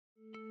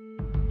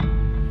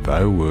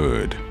Thy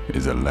word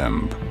is a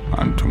lamp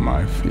unto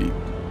my feet,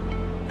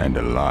 and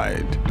a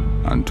light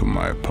unto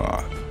my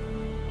path.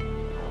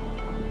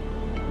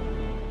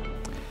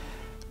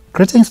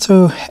 Greetings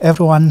to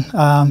everyone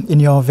in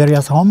your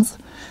various homes.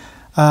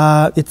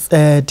 It's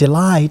a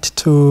delight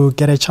to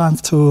get a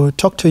chance to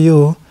talk to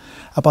you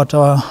about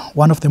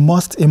one of the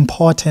most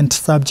important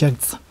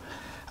subjects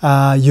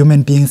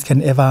human beings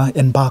can ever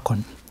embark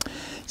on.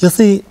 You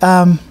see,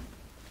 as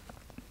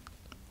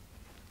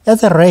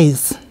a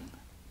race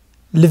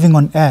living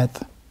on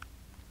earth,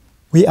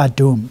 we are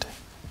doomed.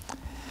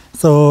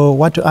 So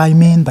what do I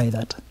mean by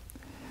that?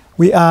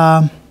 We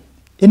are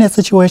in a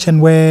situation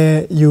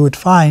where you would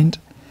find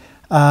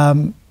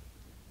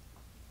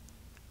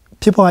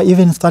people are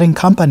even starting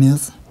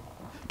companies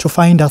to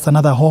find us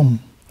another home.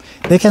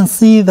 They can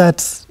see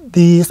that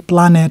this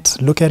planet,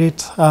 look at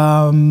it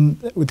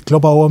with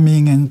global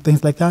warming and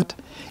things like that,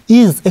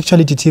 is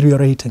actually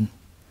deteriorating.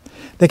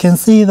 They can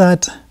see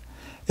that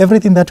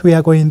everything that we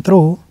are going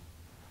through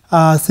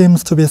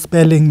seems to be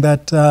spelling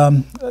that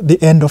the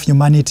end of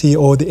humanity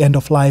or the end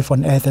of life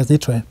on earth, as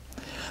it were.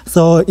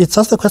 So it's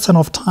just a question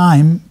of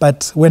time,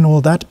 but when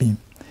will that be?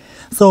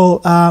 So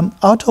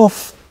out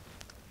of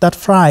that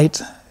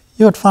fright,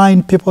 you would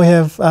find people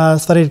have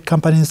started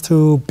companies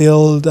to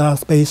build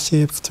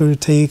spaceships to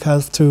take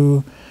us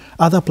to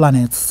other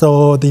planets.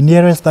 So the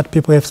nearest that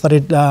people have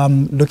started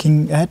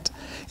looking at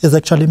is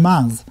actually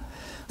Mars.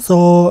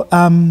 So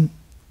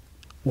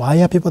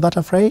why are people that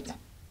afraid?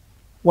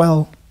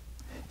 Well,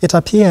 it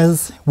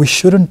appears we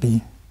shouldn't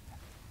be,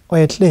 or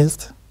at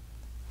least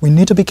we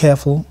need to be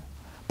careful,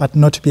 but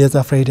not to be as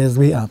afraid as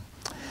we are.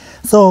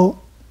 So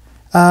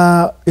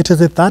it is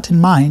with that in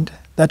mind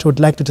that we would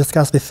like to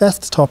discuss the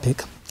first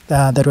topic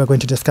that we're going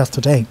to discuss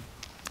today,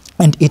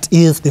 and it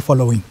is the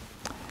following.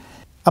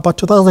 About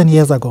 2,000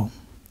 years ago,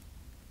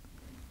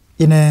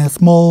 in a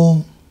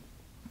small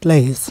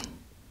place,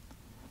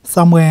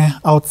 somewhere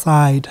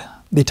outside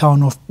the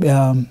town of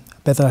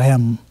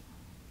Bethlehem,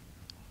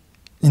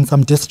 in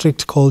some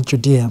district called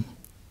Judea,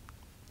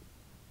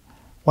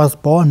 was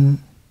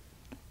born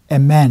a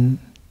man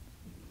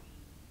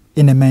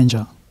in a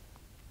manger.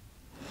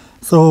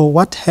 So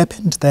what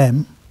happened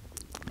then?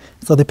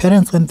 So the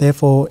parents went there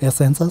for a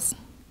census,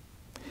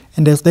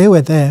 and as they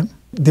were there,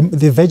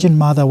 the Virgin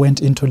Mother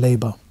went into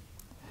labor.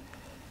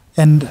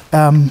 And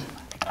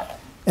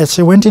as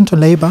she went into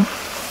labor,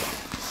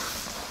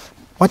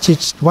 what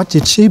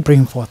did she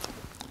bring forth?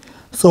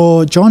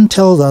 So John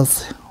tells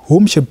us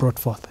whom she brought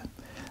forth.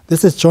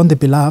 This is John the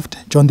Beloved,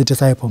 John the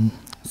Disciple.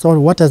 So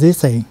what does he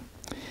say?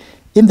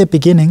 In the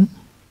beginning,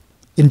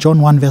 in John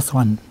 1 verse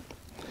 1,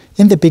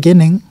 in the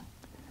beginning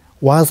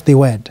was the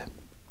Word,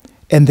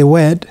 and the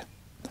Word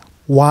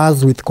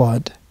was with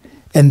God,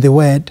 and the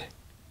Word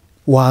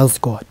was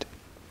God.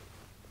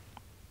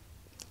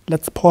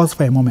 Let's pause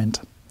for a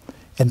moment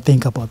and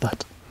think about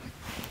that.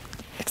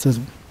 Excuse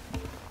me.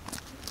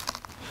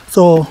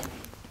 So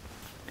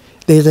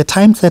there is a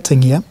time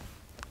setting here.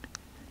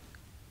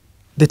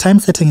 The time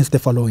setting is the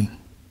following: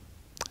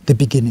 the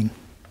beginning.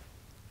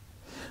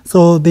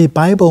 So the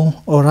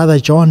Bible, or rather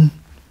John,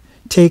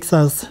 takes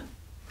us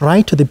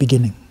right to the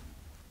beginning.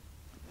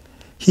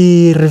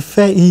 He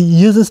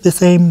uses the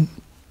same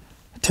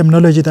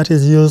terminology that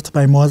is used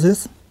by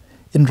Moses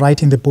in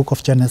writing the book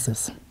of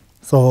Genesis.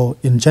 So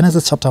in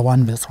Genesis chapter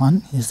 1 verse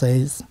 1, he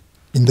says,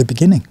 in the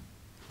beginning,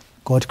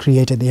 God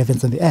created the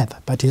heavens and the earth.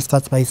 But he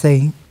starts by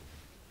saying,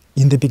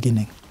 in the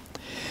beginning.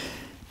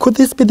 Could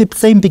this be the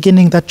same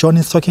beginning that John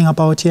is talking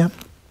about here?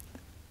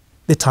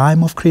 The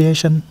time of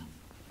creation?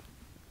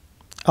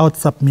 I would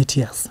submit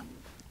yes.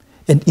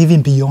 And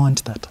even beyond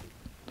that.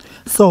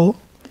 So,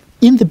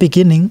 in the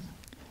beginning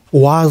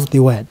was the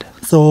Word.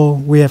 So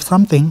we have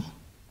something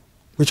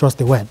which was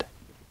the Word.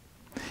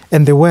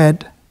 And the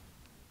Word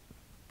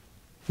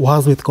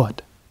was with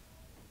God.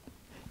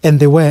 And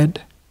the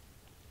Word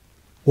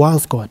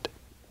was God.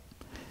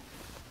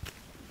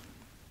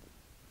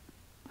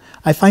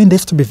 I find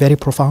this to be very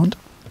profound.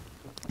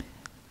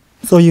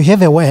 So you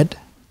have a Word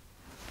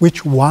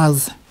which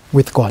was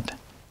with God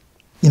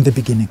in the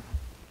beginning.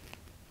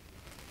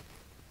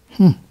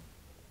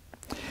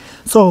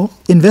 So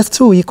in verse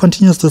 2 he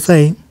continues to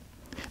say,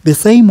 the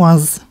same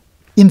was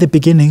in the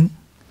beginning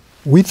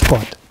with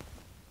God.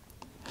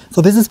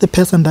 So this is the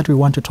person that we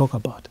want to talk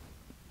about.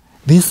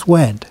 This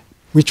Word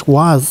which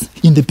was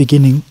in the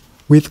beginning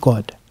with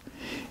God.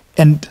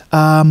 And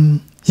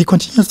he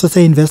continues to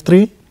say in verse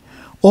 3,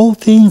 all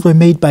things were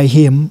made by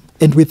him,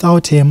 and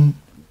without him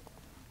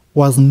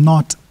was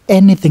not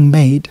anything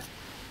made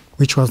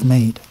which was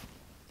made.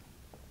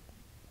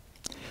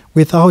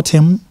 Without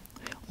him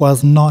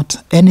was not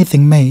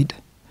anything made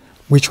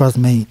which was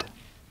made.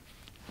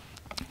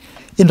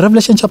 In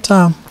Revelation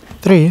chapter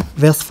 3,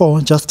 verse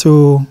 4, just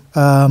to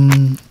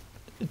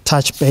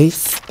touch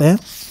base there.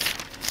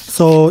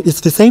 So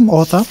it's the same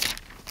author.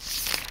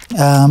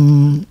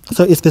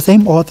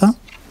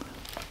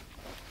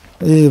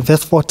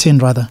 Verse 14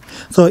 rather.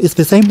 So it's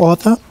the same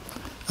author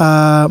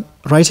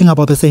writing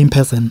about the same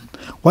person.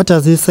 What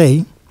does he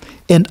say?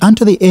 And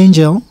unto the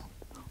angel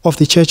of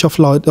the church of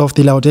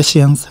the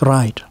Laodiceans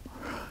write,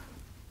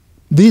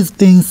 these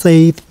things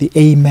saith the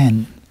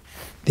Amen,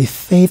 the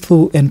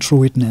faithful and true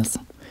witness,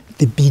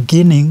 the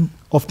beginning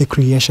of the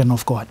creation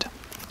of God.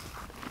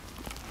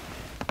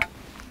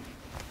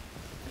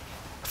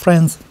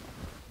 Friends,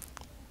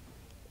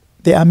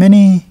 there are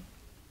many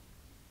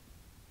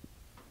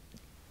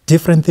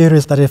different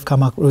theories that have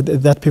come up,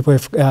 that people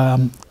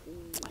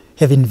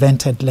have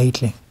invented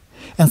lately.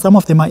 And some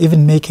of them are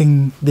even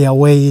making their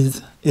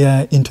ways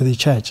into the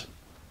church.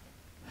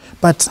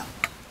 But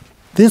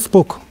this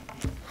book,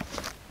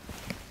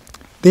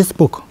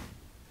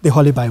 the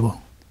Holy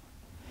Bible,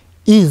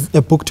 is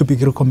a book to be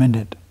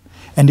recommended.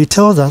 And it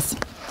tells us,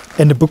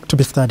 and a book to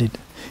be studied,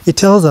 it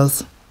tells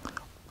us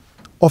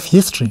of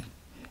history.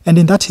 And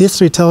in that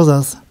history it tells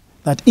us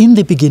that in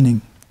the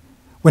beginning,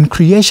 when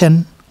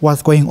creation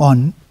was going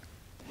on,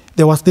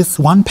 there was this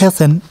one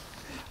person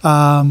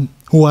who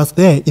was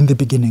there in the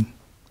beginning.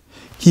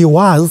 He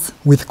was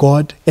with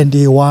God and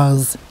he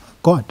was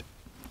God.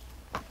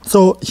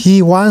 So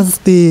he was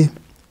the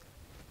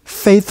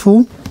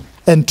faithful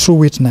and true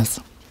witness.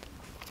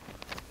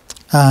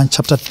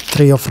 Chapter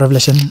 3 of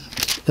Revelation,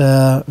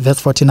 verse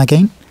 14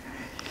 again.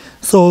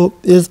 So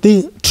is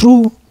the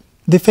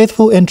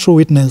faithful and true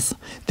witness,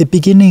 the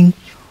beginning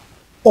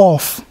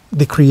of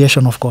the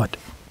creation of God.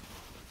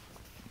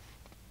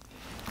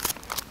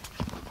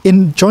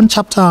 In John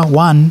chapter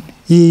 1,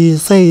 he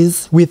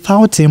says,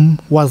 without him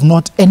was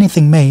not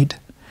anything made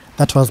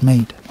that was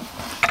made.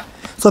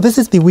 So this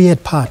is the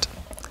weird part.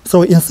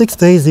 So in 6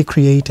 days he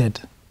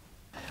created.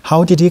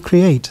 How did he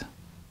create?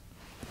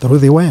 Through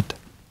the word.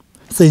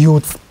 So he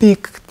would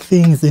speak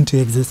things into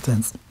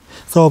existence.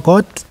 So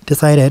God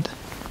decided,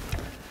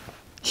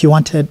 he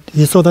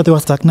saw that there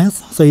was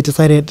darkness, so he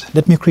decided,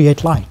 let me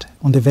create light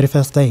on the very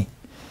first day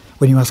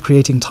when he was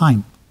creating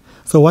time.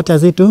 So what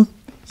does he do?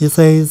 He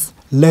says,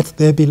 let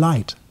there be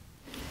light.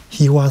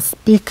 He was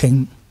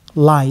speaking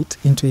light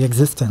into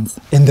existence,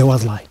 and there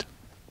was light.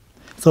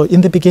 So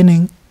in the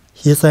beginning,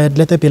 he said,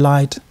 let there be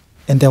light,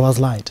 and there was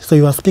light. So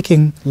he was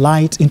speaking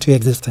light into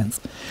existence.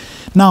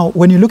 Now,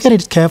 when you look at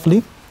it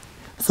carefully,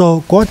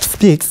 so God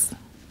speaks,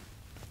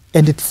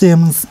 and it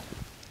seems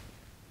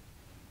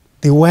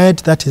the word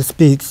that he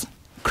speaks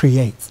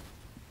creates.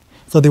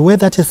 So the word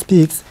that he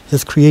speaks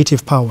is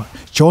creative power.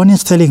 John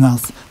is telling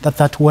us that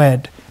that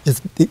word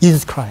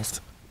is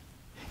Christ.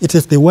 It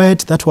is the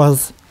word that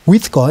was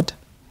with God.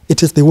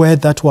 It is the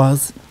word that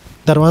was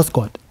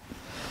God.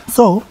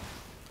 So,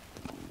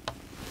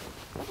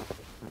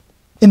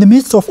 in the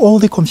midst of all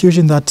the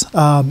confusion that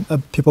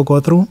people go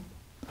through,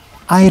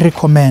 I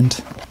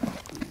recommend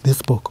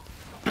this book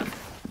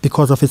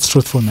because of its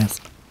truthfulness.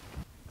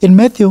 In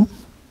Matthew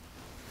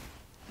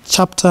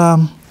chapter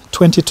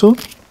 22,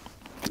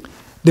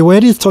 the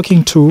word is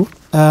talking to,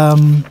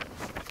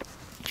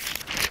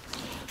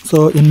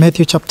 so in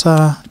Matthew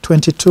chapter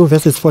 22,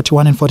 verses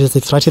 41 and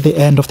 46, right at the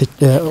end of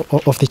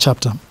the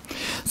chapter.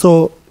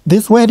 So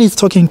this word is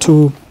talking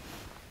to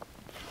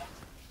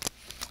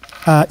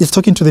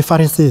the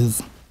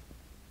Pharisees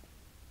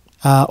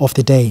of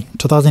the day,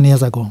 2,000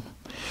 years ago.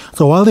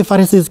 So while the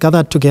Pharisees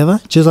gathered together,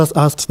 Jesus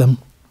asked them,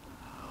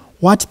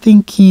 what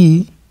think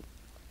ye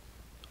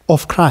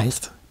of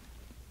Christ?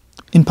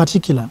 In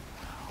particular,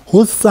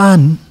 whose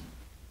son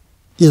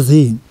is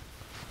he?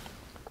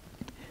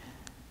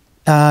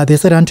 They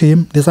said unto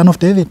him, the son of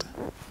David.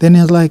 Then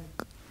he's like,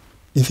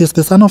 if he's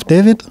the son of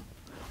David,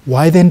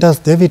 why then does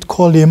David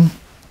call him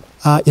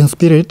in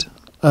spirit,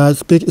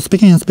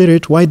 speaking in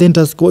spirit, why then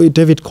does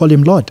David call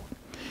him Lord?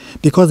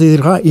 Because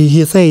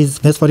he says,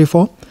 verse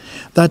 44,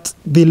 that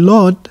the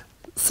Lord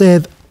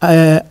said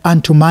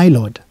unto my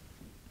Lord.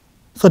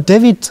 So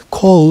David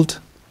called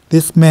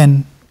this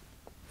man,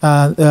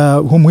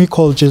 whom we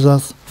call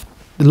Jesus,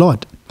 the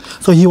Lord.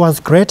 So he was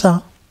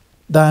greater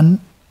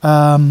than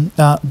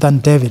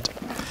David.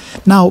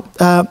 Now,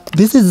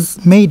 this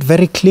is made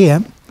very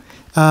clear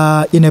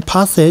in a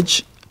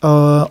passage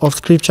of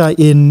scripture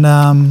in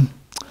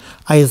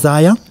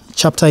Isaiah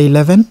chapter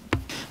 11.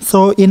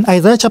 So in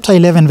Isaiah chapter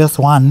 11, verse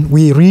 1,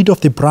 we read of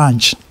the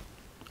branch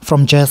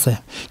from Jesse.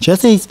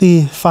 Jesse is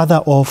the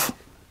father of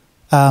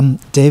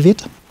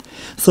David.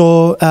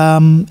 So,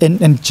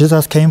 and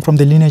Jesus came from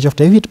the lineage of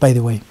David, by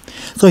the way.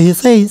 So he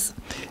says,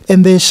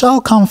 and there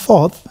shall come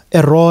forth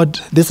a rod,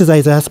 this is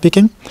Isaiah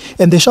speaking,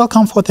 and there shall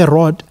come forth a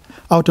rod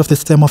out of the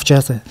stem of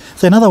Jesse.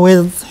 So in other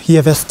words, he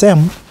has a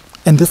stem,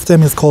 and this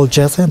stem is called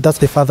Jesse, that's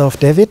the father of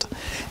David.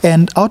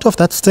 And out of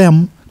that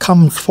stem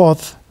comes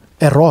forth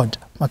a rod.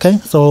 Okay,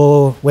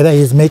 so whether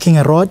he's making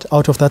a rod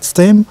out of that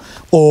stem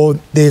or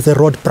there's a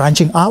rod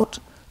branching out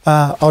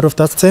of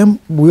that stem,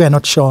 we are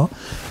not sure.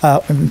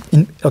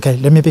 Okay,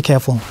 let me be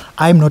careful.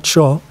 I'm not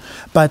sure.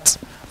 But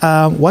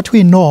what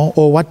we know,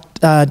 or what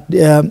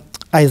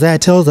Isaiah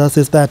tells us,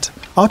 is that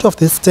out of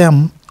this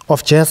stem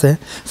of Jesse,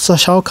 so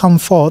shall come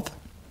forth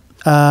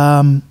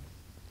a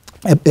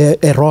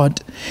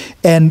rod,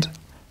 and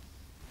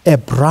a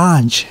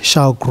branch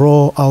shall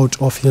grow out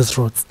of his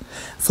roots.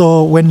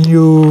 So when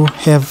you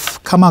have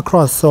come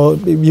across, so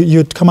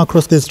you'd come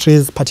across these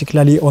trees,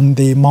 particularly on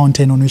the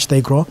mountain on which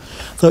they grow.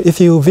 So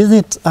if you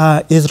visit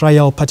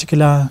Israel,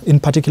 in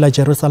particular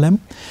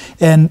Jerusalem,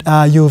 and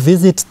you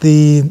visit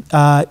the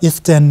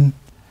eastern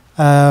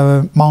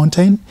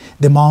mountain,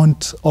 the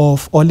Mount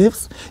of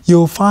Olives,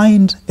 you'll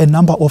find a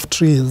number of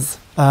trees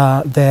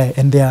there,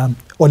 and they are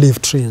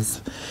olive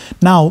trees.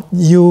 Now,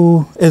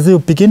 as you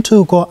begin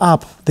to go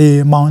up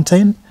the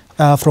mountain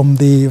from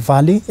the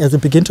valley, as you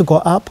begin to go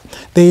up,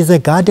 there is a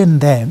garden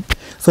there.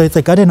 So it's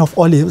a garden of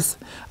olives,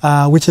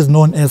 which is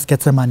known as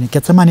Gethsemane.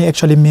 Gethsemane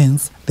actually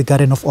means the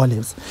garden of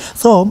olives.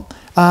 So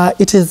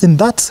it is in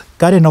that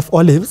garden of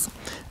olives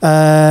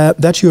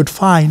that you would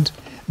find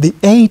the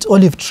 8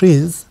 olive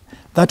trees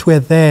that were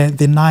there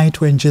the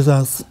night when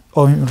Jesus,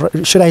 or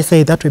should I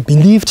say that were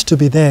believed to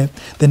be there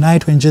the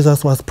night when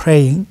Jesus was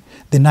praying,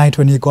 the night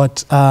when he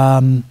got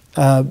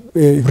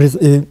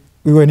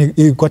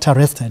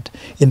arrested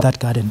in that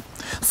garden.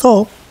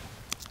 So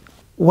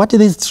what did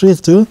these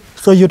trees do?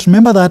 So you'd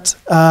remember that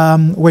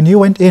when he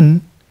went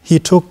in, he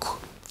took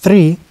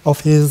 3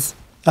 of his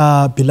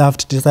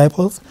beloved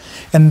disciples,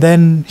 and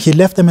then he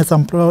left them at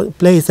some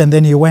place, and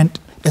then he went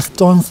a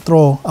stone's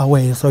throw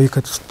away. So you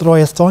could throw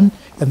a stone,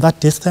 and that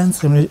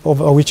distance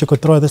over which you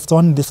could throw the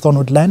stone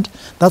would land.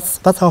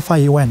 That's how far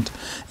he went.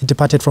 He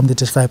departed from the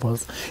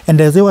disciples. And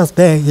as he was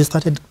there, he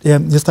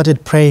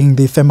started praying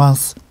the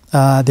famous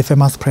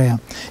prayer.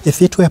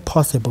 If it were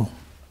possible,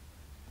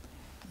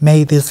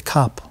 may this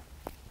cup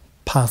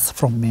pass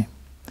from me.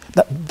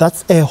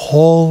 That's a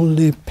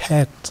wholly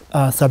packed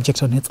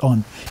subject on its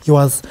own. He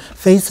was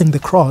facing the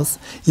cross.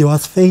 He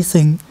was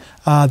facing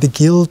the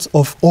guilt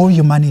of all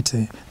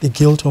humanity, the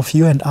guilt of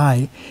you and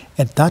I,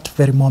 at that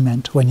very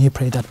moment when he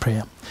prayed that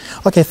prayer.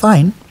 Okay,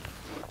 fine.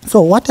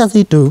 So what does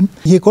he do?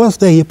 He goes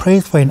there, he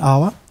prays for an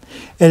hour.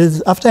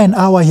 And after an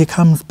hour, he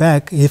comes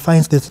back, he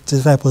finds the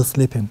disciples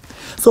sleeping.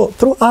 So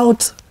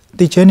throughout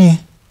the journey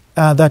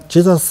that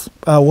Jesus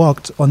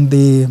walked on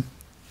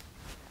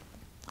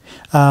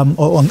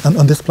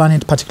on this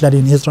planet, particularly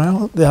in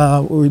Israel,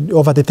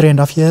 over the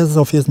 3.5 years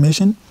of his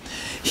mission,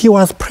 he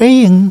was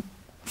praying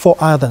for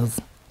others.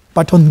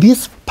 But on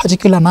this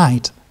particular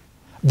night,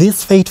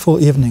 this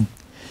fateful evening,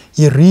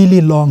 he really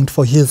longed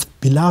for his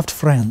beloved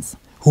friends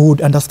who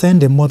would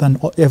understand him more than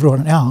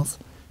everyone else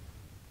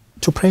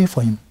to pray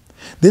for him.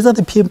 These are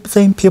the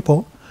same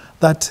people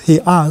that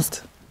he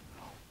asked,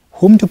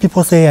 whom do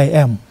people say I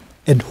am?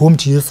 And whom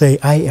do you say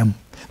I am?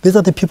 These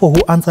are the people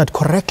who answered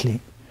correctly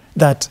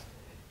that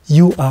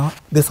you are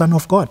the Son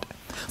of God.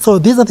 So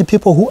these are the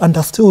people who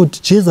understood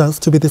Jesus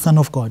to be the Son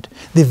of God,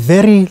 the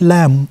very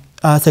lamb,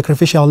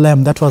 sacrificial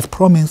lamb that was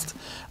promised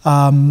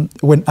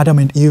when Adam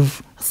and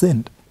Eve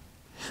sinned.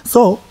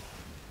 So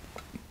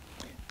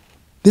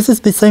this is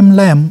the same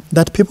lamb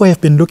that people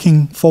have been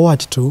looking forward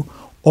to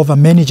over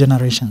many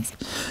generations.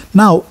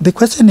 Now, the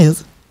question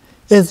is,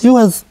 as he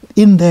was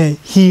in there,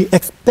 he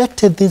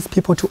expected these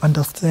people to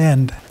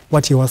understand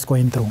what he was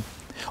going through,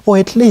 or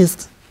at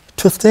least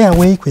to stay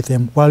awake with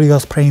him while he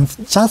was praying,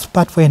 just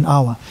but for an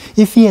hour.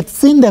 If he had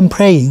seen them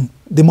praying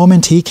the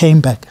moment he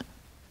came back,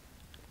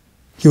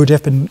 he would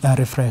have been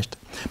refreshed.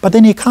 But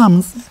then he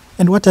comes,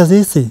 and what does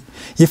he see?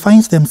 He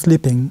finds them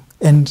sleeping,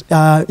 and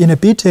in a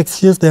bid to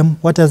excuse them,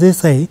 what does he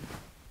say?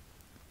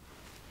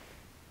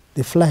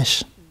 The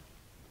flesh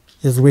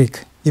is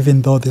weak,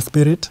 even though the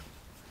spirit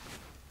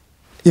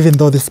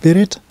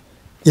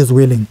is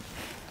willing.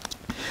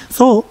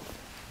 So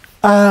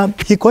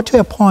he got to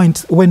a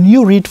point, when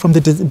you read from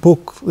the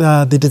book,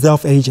 The Desire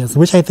of Ages,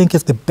 which I think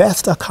is the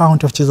best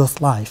account of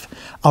Jesus' life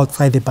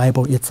outside the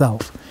Bible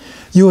itself,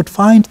 you would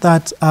find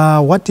that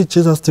what did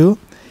Jesus do?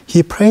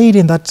 He prayed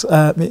in that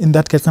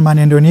Gethsemane,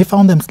 and when he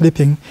found them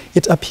sleeping,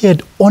 it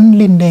appeared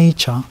only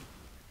nature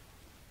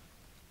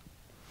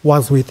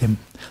was with him.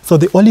 So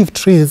the olive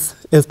trees,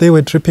 as they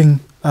were dripping,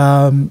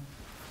 because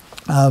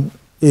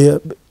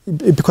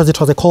it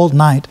was a cold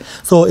night,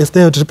 so as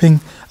they were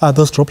dripping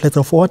those droplets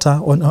of water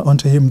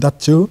onto him, that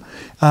too,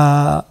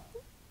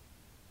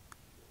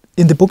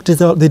 in the book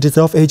The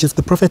Desire of Ages,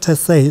 the prophetess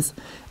says,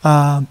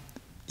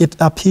 it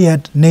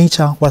appeared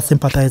nature was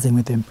sympathizing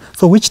with him.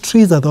 So which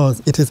trees are those?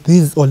 It is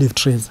these olive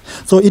trees.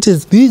 So it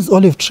is these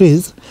olive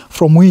trees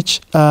from which,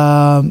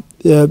 okay,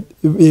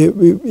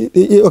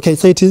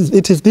 so it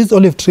is these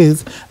olive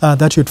trees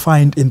that you'd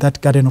find in that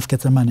Garden of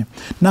Gethsemane.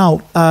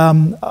 Now,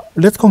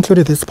 let's conclude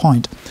at this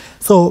point.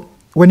 So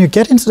when you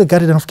get into the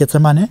Garden of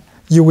Gethsemane,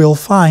 you will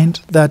find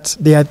that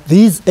there are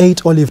these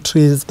 8 olive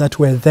trees that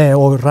were there,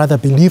 or rather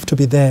believed to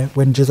be there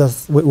when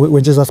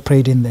Jesus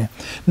prayed in there.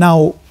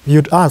 Now,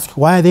 you'd ask,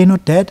 why are they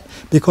not dead?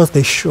 Because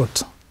they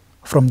shoot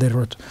from the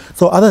root.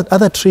 So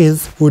other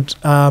trees would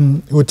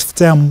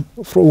stem,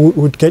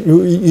 would get.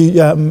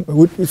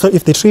 So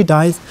if the tree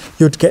dies,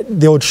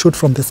 they would shoot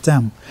from the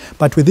stem.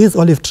 But with these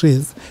olive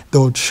trees, they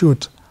would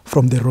shoot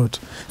from the root.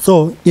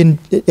 So in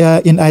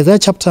Isaiah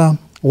chapter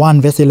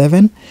 1, verse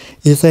 11,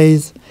 it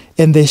says,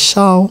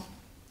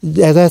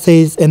 Isaiah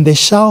says, and they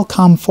shall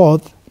come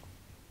forth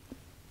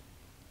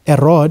a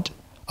rod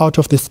out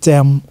of the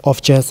stem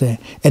of Jesse,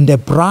 and a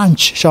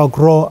branch shall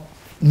grow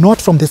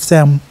not from the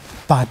stem,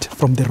 but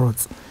from the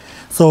roots.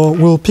 So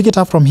we'll pick it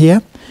up from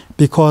here,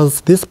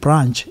 because this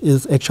branch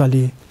is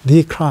actually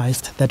the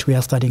Christ that we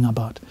are studying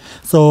about.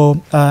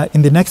 So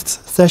in the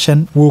next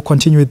session, we'll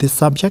continue with this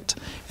subject,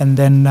 and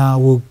then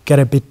we'll get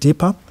a bit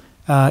deeper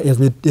as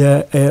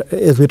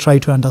we try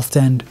to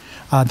understand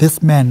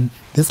this man,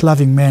 this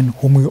loving man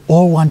whom we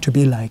all want to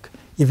be like,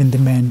 even the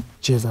man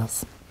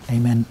Jesus.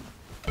 Amen.